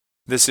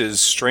This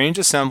is Strange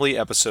Assembly,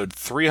 episode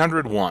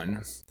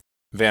 301,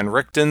 Van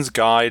Richten's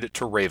Guide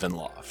to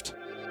Ravenloft.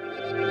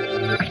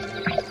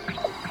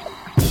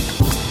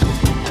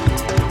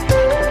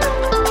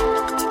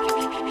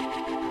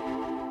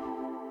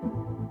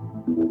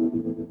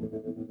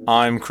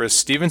 I'm Chris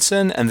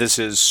Stevenson, and this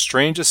is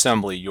Strange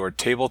Assembly, your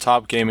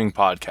tabletop gaming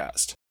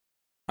podcast.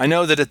 I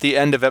know that at the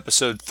end of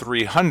episode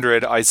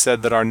 300, I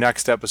said that our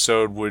next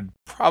episode would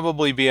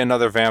probably be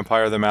another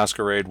Vampire the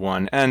Masquerade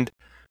one, and,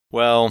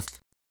 well,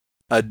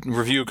 a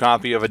review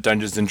copy of a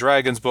Dungeons &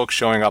 Dragons book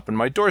showing up on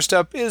my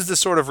doorstep is the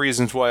sort of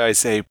reasons why I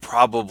say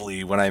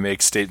probably when I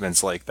make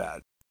statements like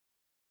that.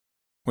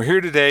 We're here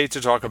today to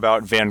talk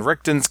about Van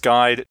Richten's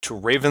Guide to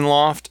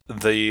Ravenloft,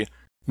 the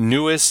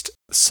newest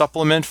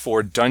supplement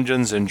for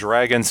Dungeons &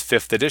 Dragons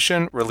 5th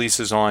edition,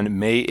 releases on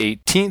May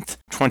 18th,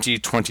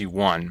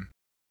 2021.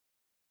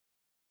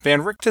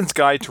 Van Richten's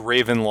Guide to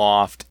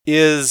Ravenloft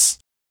is,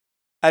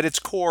 at its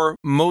core,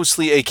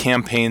 mostly a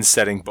campaign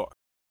setting book.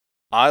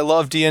 I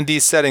love D&D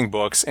setting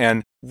books,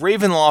 and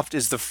Ravenloft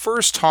is the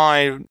first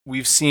time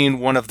we've seen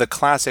one of the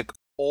classic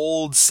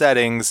old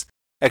settings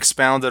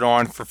expounded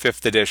on for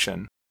 5th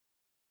edition.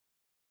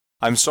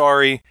 I'm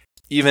sorry,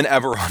 even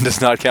Eberron does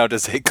not count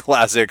as a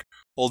classic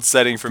old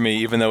setting for me,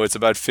 even though it's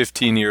about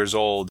 15 years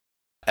old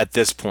at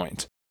this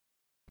point.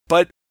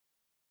 But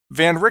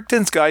Van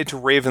Richten's Guide to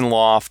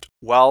Ravenloft,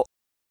 while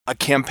a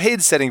campaign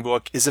setting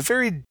book, is a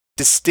very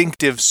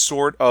distinctive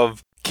sort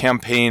of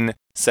campaign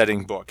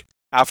setting book.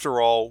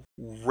 After all,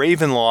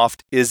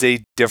 Ravenloft is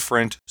a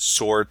different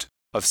sort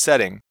of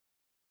setting.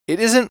 It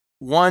isn't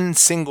one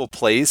single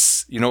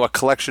place, a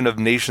collection of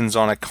nations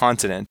on a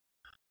continent,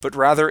 but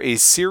rather a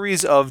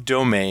series of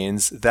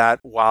domains that,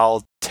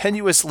 while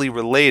tenuously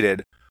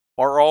related,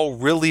 are all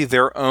really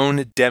their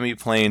own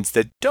demiplanes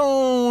that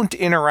don't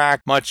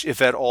interact much,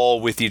 if at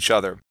all, with each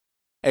other.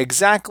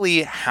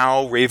 Exactly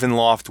how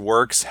Ravenloft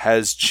works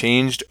has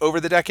changed over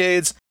the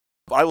decades.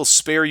 I will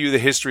spare you the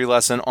history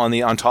lesson on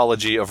the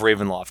ontology of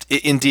Ravenloft.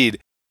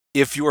 Indeed,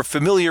 if you're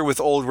familiar with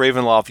old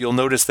Ravenloft, you'll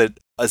notice that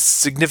a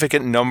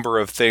significant number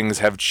of things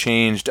have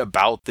changed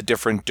about the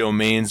different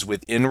domains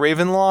within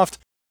Ravenloft,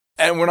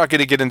 and we're not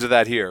going to get into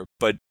that here,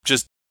 but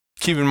just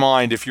keep in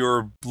mind, if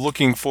you're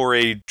looking for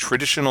a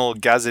traditional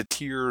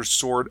gazetteer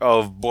sort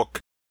of book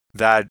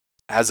that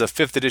has a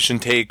 5th edition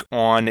take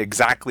on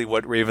exactly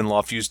what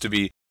Ravenloft used to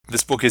be,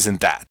 this book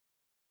isn't that.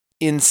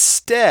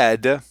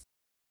 Instead,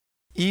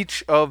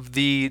 each of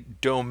the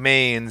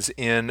domains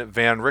in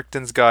Van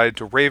Richten's Guide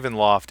to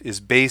Ravenloft is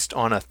based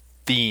on a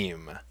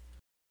theme,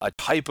 a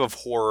type of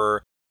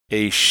horror,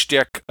 a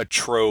shtick, a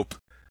trope,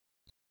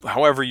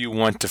 however you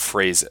want to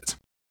phrase it.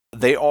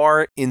 They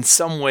are, in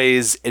some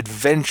ways,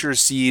 adventure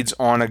seeds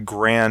on a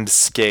grand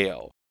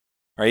scale,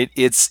 right?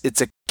 It's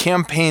a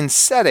campaign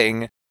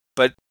setting,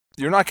 but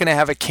you're not going to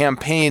have a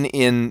campaign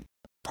you're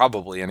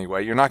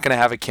not going to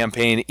have a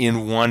campaign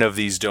in one of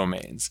these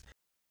domains.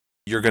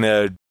 You're going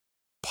to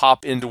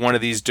pop into one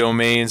of these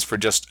domains for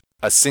just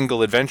a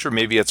single adventure.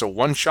 Maybe it's a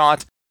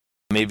one-shot.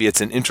 Maybe it's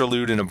an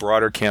interlude in a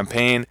broader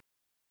campaign.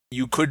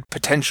 You could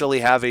potentially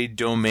have a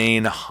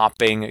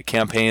domain-hopping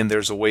campaign.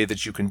 There's a way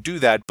that you can do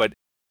that, but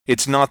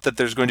it's not that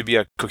there's going to be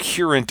a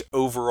coherent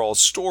overall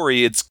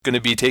story. It's going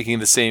to be taking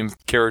the same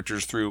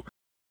characters through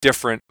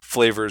different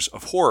flavors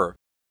of horror.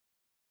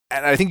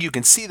 And I think you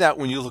can see that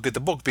when you look at the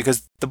book,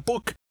 because the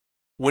book,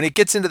 when it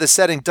gets into the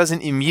setting,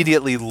 doesn't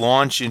immediately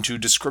launch into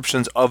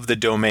descriptions of the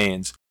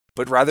domains,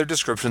 but rather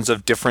descriptions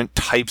of different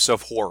types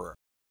of horror.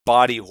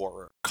 Body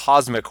horror,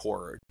 cosmic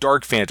horror,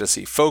 dark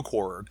fantasy, folk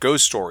horror,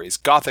 ghost stories,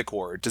 gothic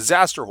horror,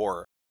 disaster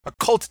horror,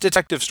 occult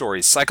detective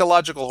stories,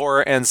 psychological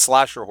horror, and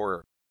slasher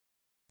horror.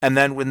 And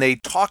then when they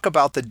talk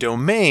about the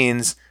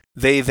domains,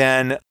 they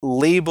then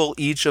label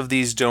each of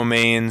these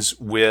domains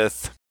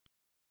with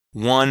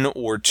one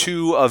or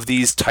two of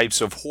these types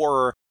of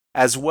horror,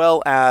 as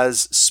well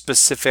as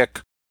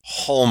specific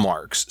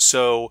hallmarks.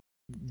 So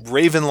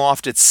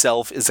Ravenloft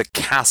itself is a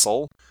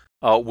castle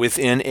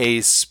within a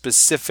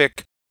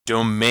specific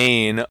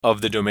domain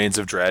of the Domains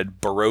of Dread,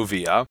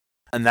 Barovia,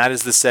 and that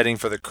is the setting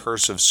for the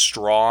Curse of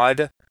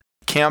Strahd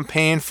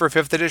campaign for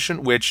 5th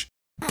edition, which,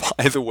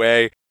 by the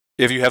way,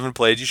 if you haven't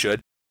played, you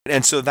should.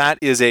 And so that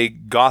is a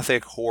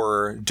gothic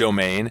horror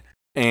domain,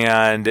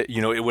 and,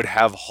 it would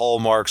have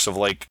hallmarks of,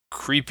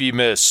 creepy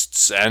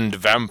mists and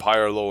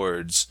vampire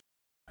lords,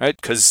 right?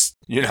 Because,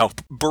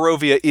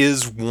 Barovia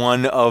is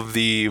one of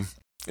the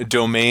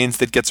domains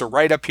that gets a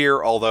write-up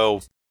here,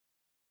 although,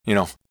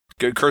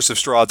 Curse of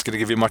Strahd's going to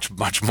give you a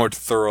much more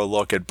thorough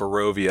look at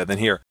Barovia than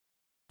here.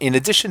 In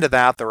addition to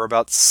that, there are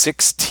about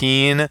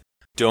 16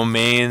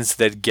 domains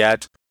that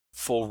get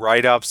full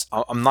write-ups.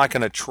 I'm not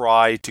going to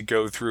try to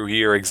go through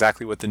here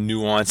exactly what the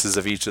nuances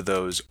of each of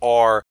those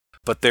are,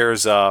 but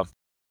there's a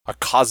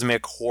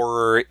cosmic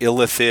horror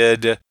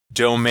illithid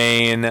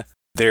domain.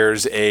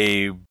 There's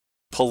a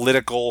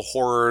political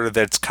horror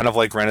that's kind of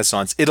like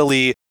Renaissance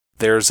Italy.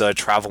 There's a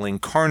traveling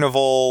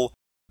carnival.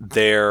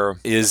 There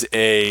is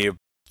a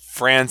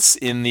France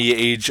in the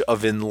Age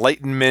of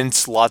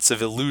Enlightenment, lots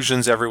of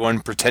illusions, everyone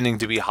pretending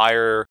to be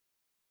higher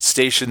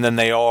station than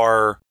they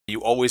are.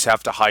 You always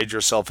have to hide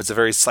yourself. It's a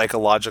very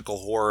psychological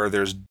horror.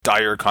 There's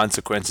dire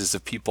consequences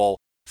if people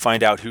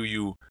find out who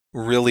you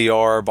really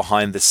are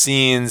behind the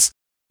scenes.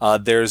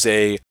 There's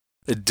a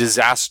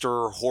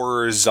disaster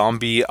horror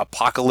zombie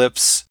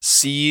apocalypse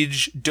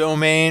siege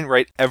domain,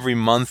 right? Every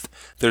month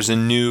there's a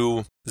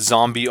new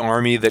zombie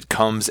army that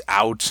comes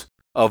out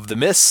of the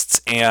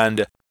mists,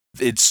 and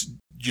it's,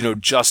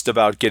 just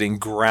about getting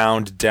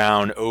ground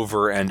down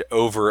over and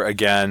over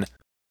again.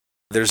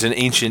 There's an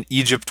ancient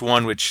Egypt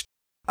one, which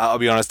I'll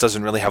be honest,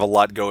 doesn't really have a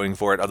lot going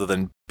for it other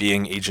than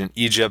being ancient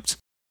Egypt.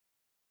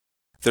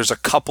 There's a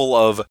couple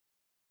of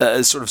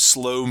sort of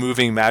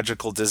slow-moving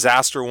magical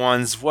disaster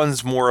ones.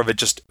 One's more of a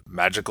just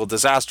magical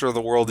disaster,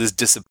 the world is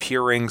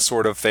disappearing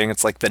sort of thing.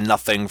 It's like the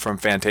Nothing from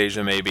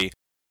Fantasia, maybe.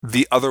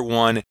 The other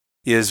one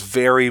is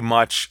very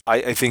much,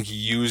 I think,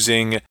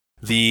 using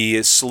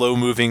the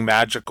slow-moving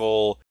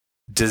magical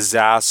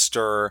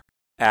disaster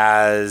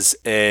as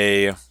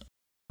a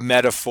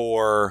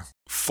metaphor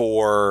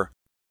for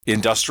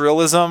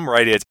industrialism,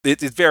 right?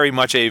 It's very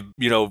much a,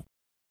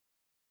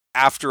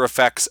 after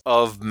effects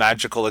of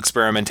magical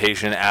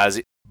experimentation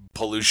as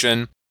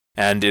pollution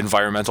and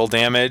environmental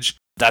damage.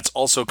 That's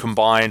also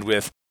combined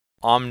with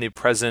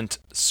omnipresent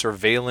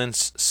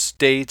surveillance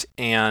state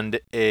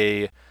and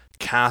a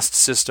caste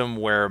system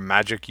where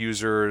magic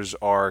users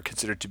are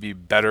considered to be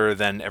better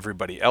than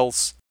everybody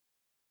else.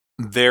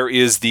 There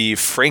is the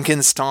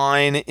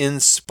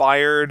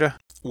Frankenstein-inspired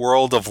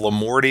world of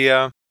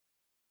Lamortia.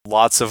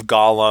 Lots of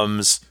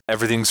golems,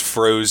 everything's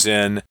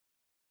frozen.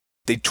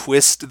 They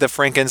twist the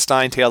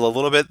Frankenstein tale a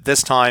little bit.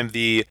 This time,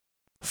 the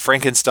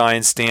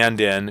Frankenstein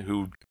stand-in,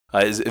 who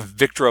is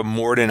Victra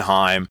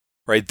Mordenheim,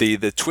 right?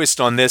 The twist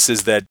on this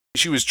is that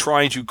she was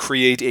trying to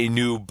create a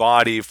new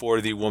body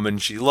for the woman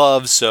she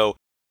loves, so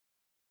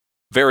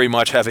very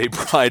much have a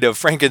Bride of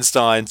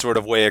Frankenstein sort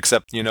of way,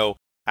 except,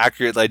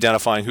 accurately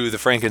identifying who the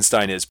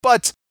Frankenstein is.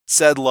 But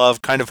said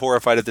love, kind of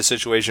horrified at the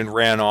situation,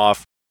 ran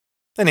off.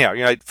 Anyhow,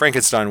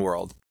 Frankenstein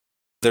world.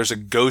 There's a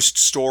ghost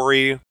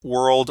story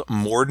world,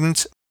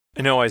 Mordant.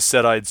 I know I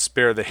said I'd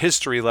spare the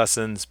history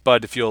lessons,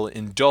 but if you'll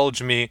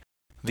indulge me,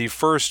 the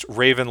first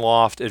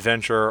Ravenloft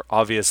adventure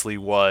obviously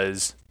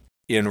was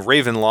in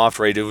Ravenloft,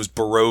 right? It was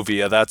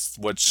Barovia. That's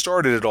what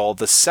started it all.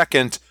 The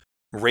second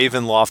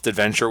Ravenloft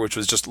adventure, which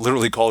was just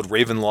literally called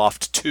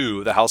Ravenloft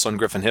 2, The House on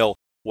Griffin Hill,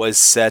 was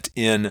set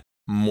in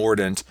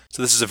Mordant.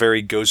 So this is a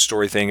very ghost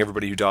story thing.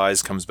 Everybody who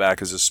dies comes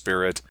back as a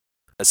spirit.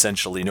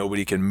 Essentially,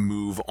 nobody can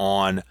move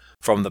on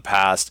from the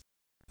past.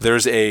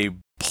 There's a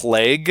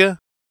plague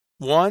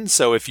one.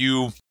 So if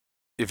you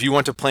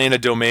want to play in a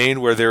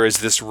domain where there is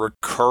this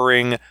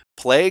recurring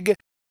plague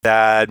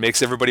that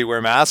makes everybody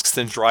wear masks,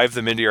 then drive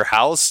them into your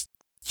house,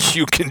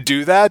 you can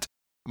do that.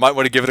 Might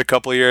want to give it a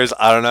couple of years.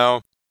 I don't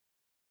know.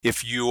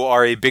 If you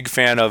are a big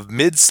fan of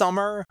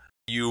Midsummer,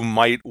 you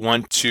might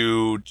want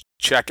to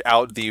check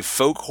out the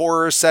folk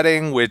horror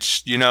setting,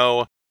 which,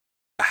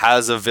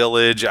 has a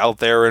village out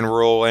there in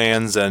rural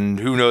lands, and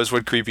who knows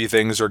what creepy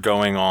things are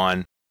going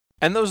on.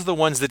 And those are the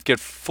ones that get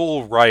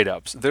full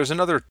write-ups. There's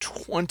another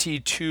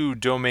 22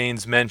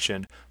 domains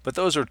mentioned, but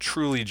those are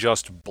truly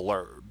just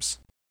blurbs.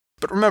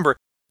 But remember,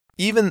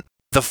 even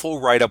the full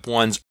write-up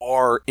ones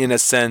are, in a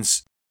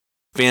sense,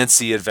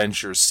 fancy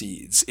adventure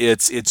seeds.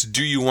 It's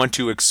do you want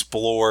to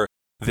explore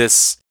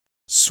this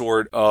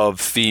sort of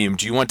theme?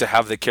 Do you want to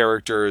have the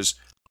characters,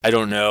 I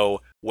don't know,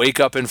 wake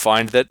up and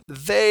find that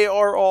they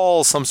are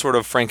all some sort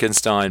of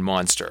Frankenstein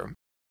monster?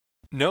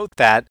 Note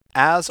that,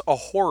 as a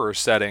horror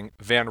setting,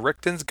 Van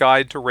Richten's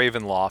Guide to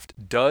Ravenloft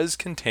does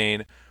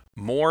contain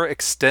more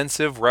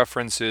extensive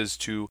references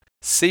to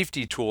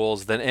safety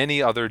tools than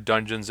any other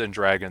Dungeons &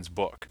 Dragons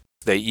book.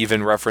 They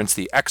even reference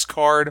the X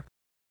card.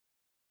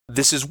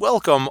 This is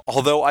welcome,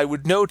 although I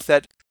would note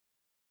that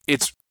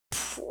it's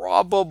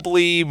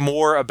probably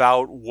more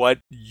about what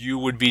you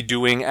would be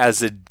doing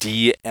as a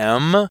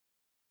DM.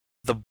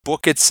 The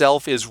book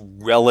itself is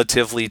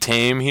relatively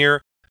tame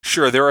here.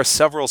 Sure, there are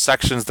several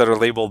sections that are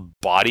labeled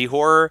body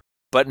horror,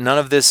 but none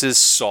of this is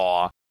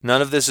Saw.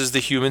 None of this is the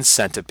Human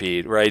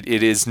Centipede, right?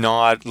 It is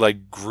not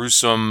like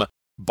gruesome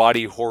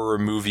body horror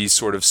movie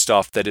sort of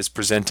stuff that is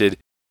presented.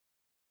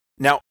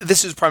 Now,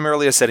 this is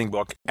primarily a setting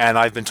book, and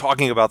I've been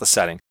talking about the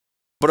setting.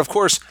 But of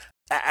course,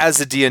 as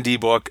a D&D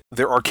book,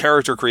 there are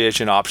character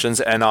creation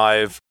options, and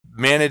I've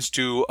managed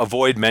to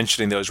avoid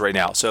mentioning those right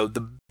now. So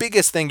the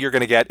biggest thing you're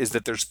going to get is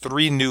that there's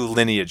 3 new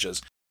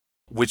lineages,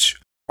 which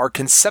are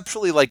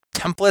conceptually like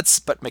templates,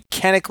 but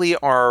mechanically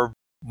are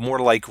more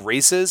like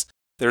races.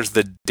 There's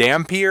the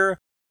Dhampir,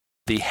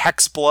 the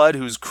Hexblood,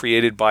 who's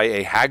created by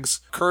a hag's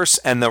curse,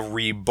 and the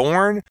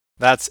Reborn.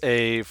 That's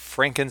a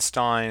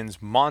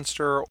Frankenstein's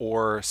monster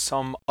or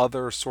some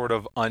other sort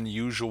of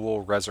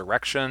unusual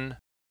resurrection.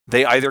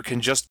 They either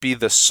can just be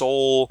the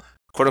sole,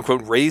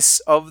 quote-unquote, race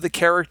of the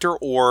character,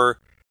 or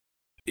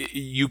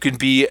you can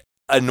be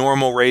a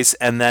normal race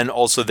and then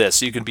also this.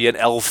 So you can be an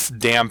elf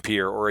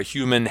Dhampir or a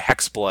human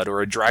Hexblood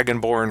or a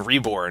Dragonborn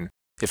Reborn,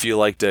 if you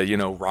like to,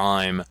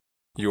 rhyme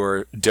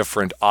your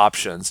different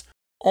options.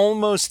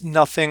 Almost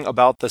nothing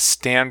about the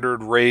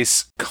standard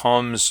race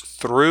comes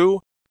through.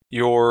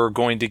 You're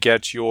going to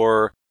get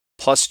your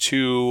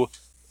 +2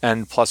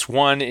 and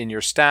 +1 in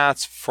your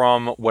stats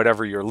from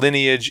whatever your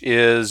lineage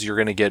is. You're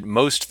going to get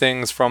most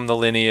things from the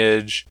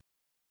lineage.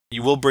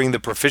 You will bring the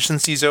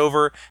proficiencies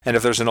over, and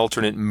if there's an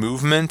alternate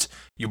movement,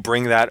 you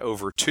bring that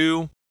over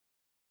too.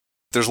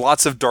 There's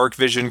lots of dark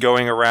vision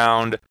going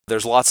around.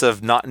 There's lots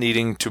of not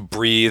needing to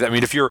breathe. I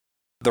mean, if you're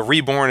the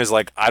reborn is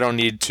like, I don't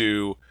need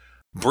to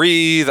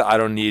breathe, I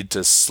don't need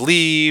to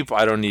sleep,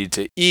 I don't need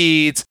to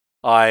eat,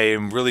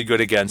 I'm really good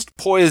against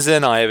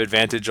poison, I have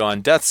advantage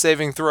on death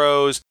saving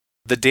throws.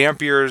 The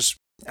Dampiers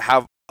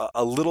have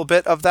a little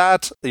bit of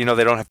that. They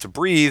don't have to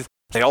breathe.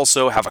 They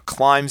also have a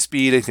climb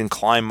speed. They can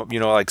climb,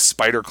 like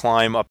spider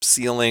climb up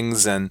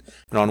ceilings and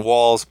on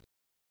walls.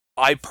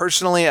 I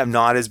personally am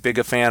not as big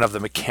a fan of the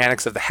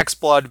mechanics of the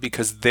Hexblood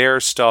because their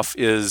stuff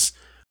is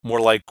more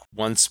like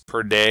once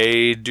per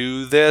day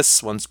do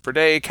this, once per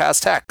day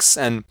cast Hex.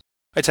 And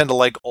I tend to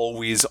like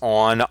always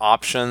on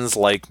options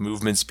like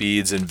movement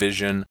speeds and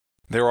vision.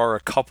 There are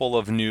a couple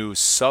of new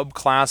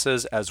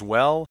subclasses as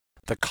well.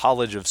 The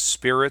College of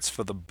Spirits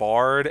for the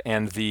Bard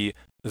and the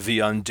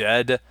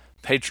Undead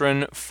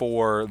patron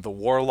for the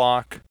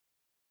Warlock.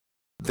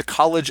 The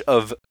College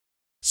of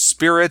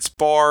Spirits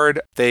Bard,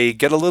 they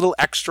get a little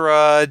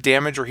extra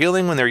damage or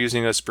healing when they're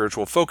using a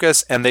spiritual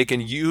focus, and they can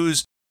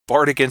use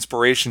Bardic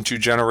Inspiration to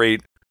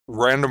generate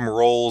random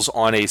rolls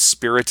on a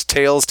Spirit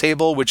Tales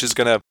table, which is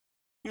going to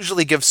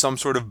usually give some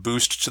sort of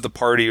boost to the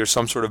party or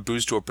some sort of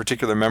boost to a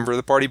particular member of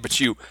the party, but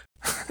you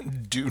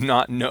do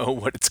not know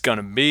what it's going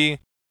to be.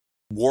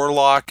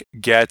 Warlock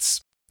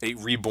gets a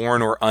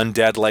reborn or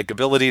undead-like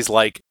abilities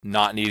like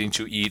not needing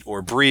to eat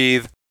or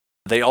breathe.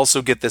 They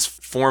also get this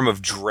form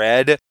of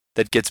dread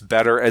that gets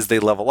better as they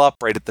level up.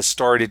 Right at the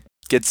start, it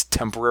gets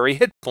temporary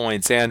hit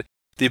points and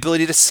the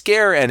ability to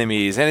scare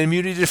enemies and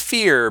immunity to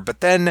fear,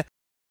 but then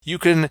you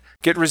can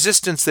get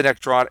resistance to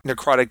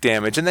necrotic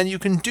damage, and then you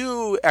can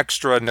do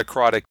extra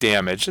necrotic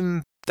damage,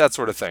 and that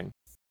sort of thing.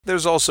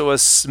 There's also a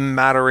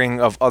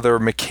smattering of other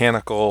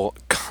mechanical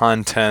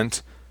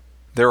content.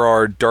 There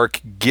are dark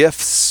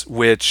gifts,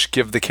 which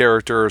give the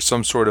character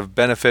some sort of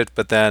benefit,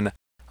 but then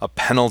a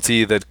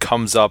penalty that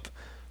comes up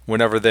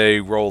whenever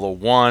they roll a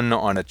 1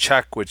 on a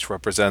check, which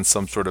represents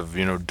some sort of,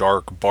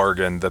 dark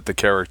bargain that the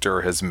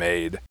character has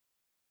made.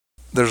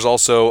 There's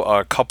also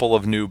a couple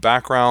of new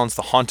backgrounds,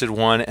 the Haunted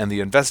One and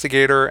the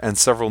Investigator, and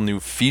several new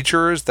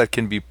features that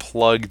can be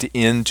plugged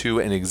into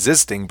an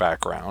existing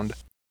background.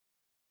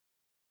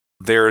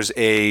 There's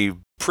a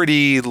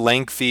pretty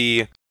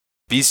lengthy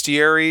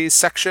bestiary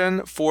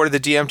section for the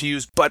DM to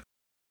use, but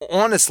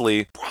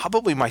honestly,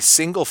 probably my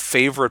single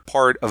favorite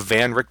part of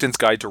Van Richten's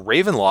Guide to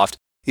Ravenloft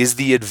is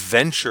the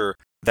adventure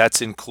that's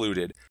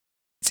included.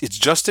 It's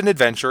just an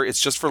adventure.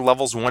 It's just for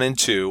levels 1 and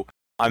 2.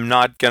 I'm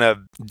not going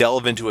to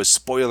delve into a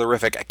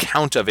spoilerific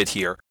account of it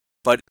here,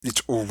 but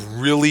it's a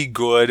really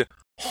good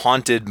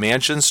haunted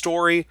mansion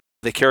story.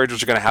 The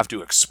characters are going to have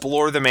to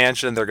explore the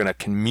mansion. They're going to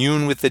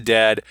commune with the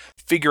dead,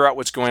 figure out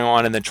what's going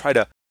on, and then try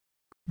to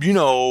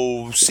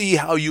see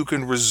how you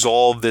can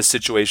resolve this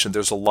situation.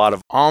 There's a lot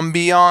of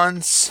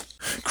ambiance,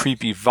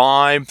 creepy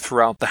vibe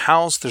throughout the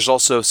house. There's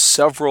also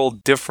several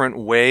different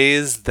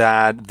ways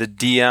that the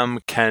DM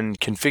can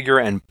configure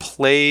and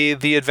play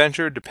the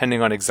adventure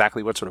depending on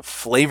exactly what sort of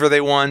flavor they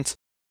want.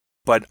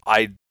 But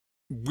I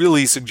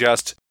really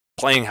suggest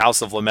playing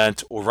House of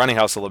Lament or running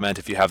House of Lament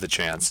if you have the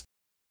chance.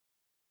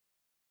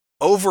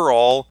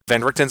 Overall,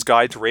 Van Richten's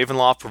Guide to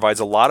Ravenloft provides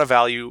a lot of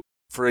value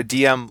for a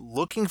DM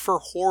looking for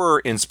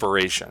horror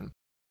inspiration.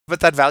 But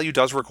that value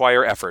does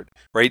require effort,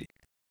 right?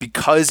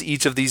 Because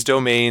each of these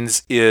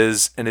domains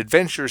is an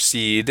adventure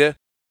seed,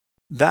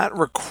 that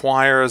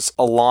requires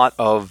a lot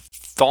of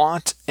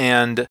thought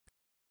and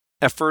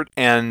effort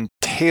and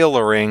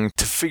tailoring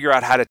to figure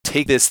out how to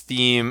take this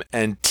theme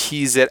and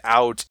tease it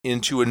out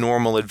into a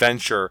normal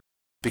adventure,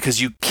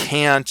 because you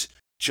can't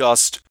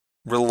just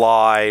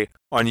rely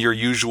on your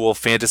usual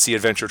fantasy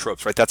adventure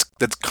tropes, right? That's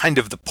kind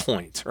of the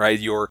point, right?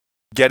 You're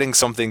getting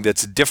something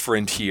that's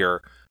different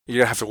here. You're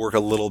going to have to work a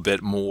little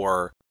bit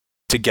more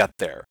to get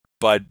there,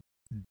 but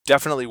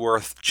definitely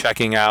worth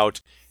checking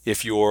out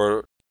if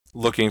you're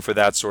looking for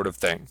that sort of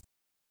thing.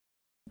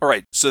 All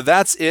right, so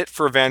that's it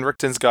for Van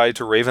Richten's Guide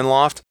to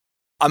Ravenloft.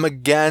 I'm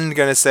again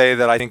going to say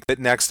that I think that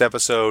next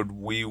episode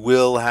we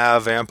will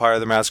have Vampire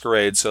the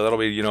Masquerade, so that'll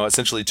be,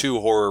 essentially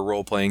 2 horror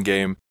role-playing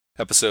game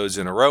episodes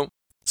in a row.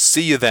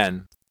 See you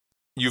then.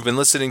 You've been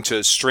listening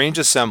to Strange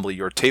Assembly,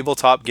 your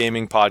tabletop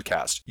gaming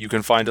podcast. You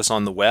can find us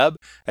on the web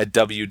at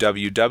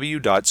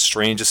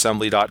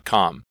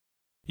www.strangeassembly.com.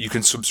 You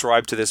can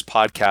subscribe to this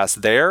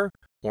podcast there,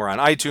 or on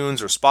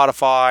iTunes or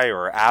Spotify,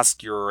 or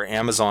ask your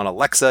Amazon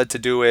Alexa to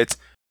do it.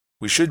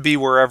 We should be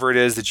wherever it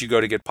is that you go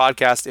to get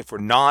podcasts. If we're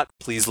not,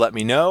 please let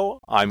me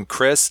know. I'm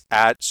Chris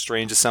at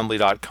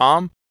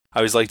strangeassembly.com. I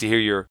always like to hear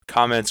your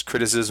comments,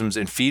 criticisms,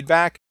 and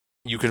feedback.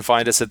 You can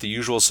find us at the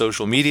usual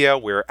social media.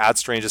 We're at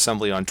Strange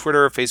Assembly on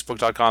Twitter,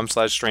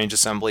 facebook.com/Strange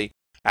Assembly,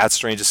 at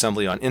Strange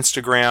Assembly on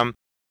Instagram.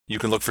 You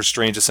can look for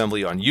Strange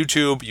Assembly on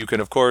YouTube. You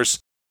can, of course,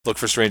 look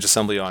for Strange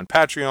Assembly on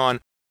Patreon.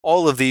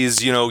 all of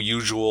these,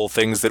 usual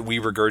things that we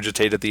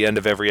regurgitate at the end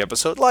of every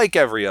episode, like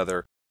every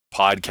other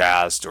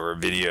podcast or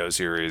video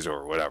series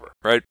or whatever,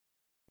 right?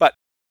 But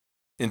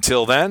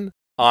until then,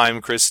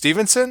 I'm Chris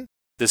Stevenson.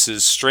 This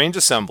is Strange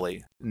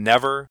Assembly.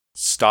 Never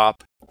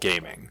stop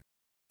gaming.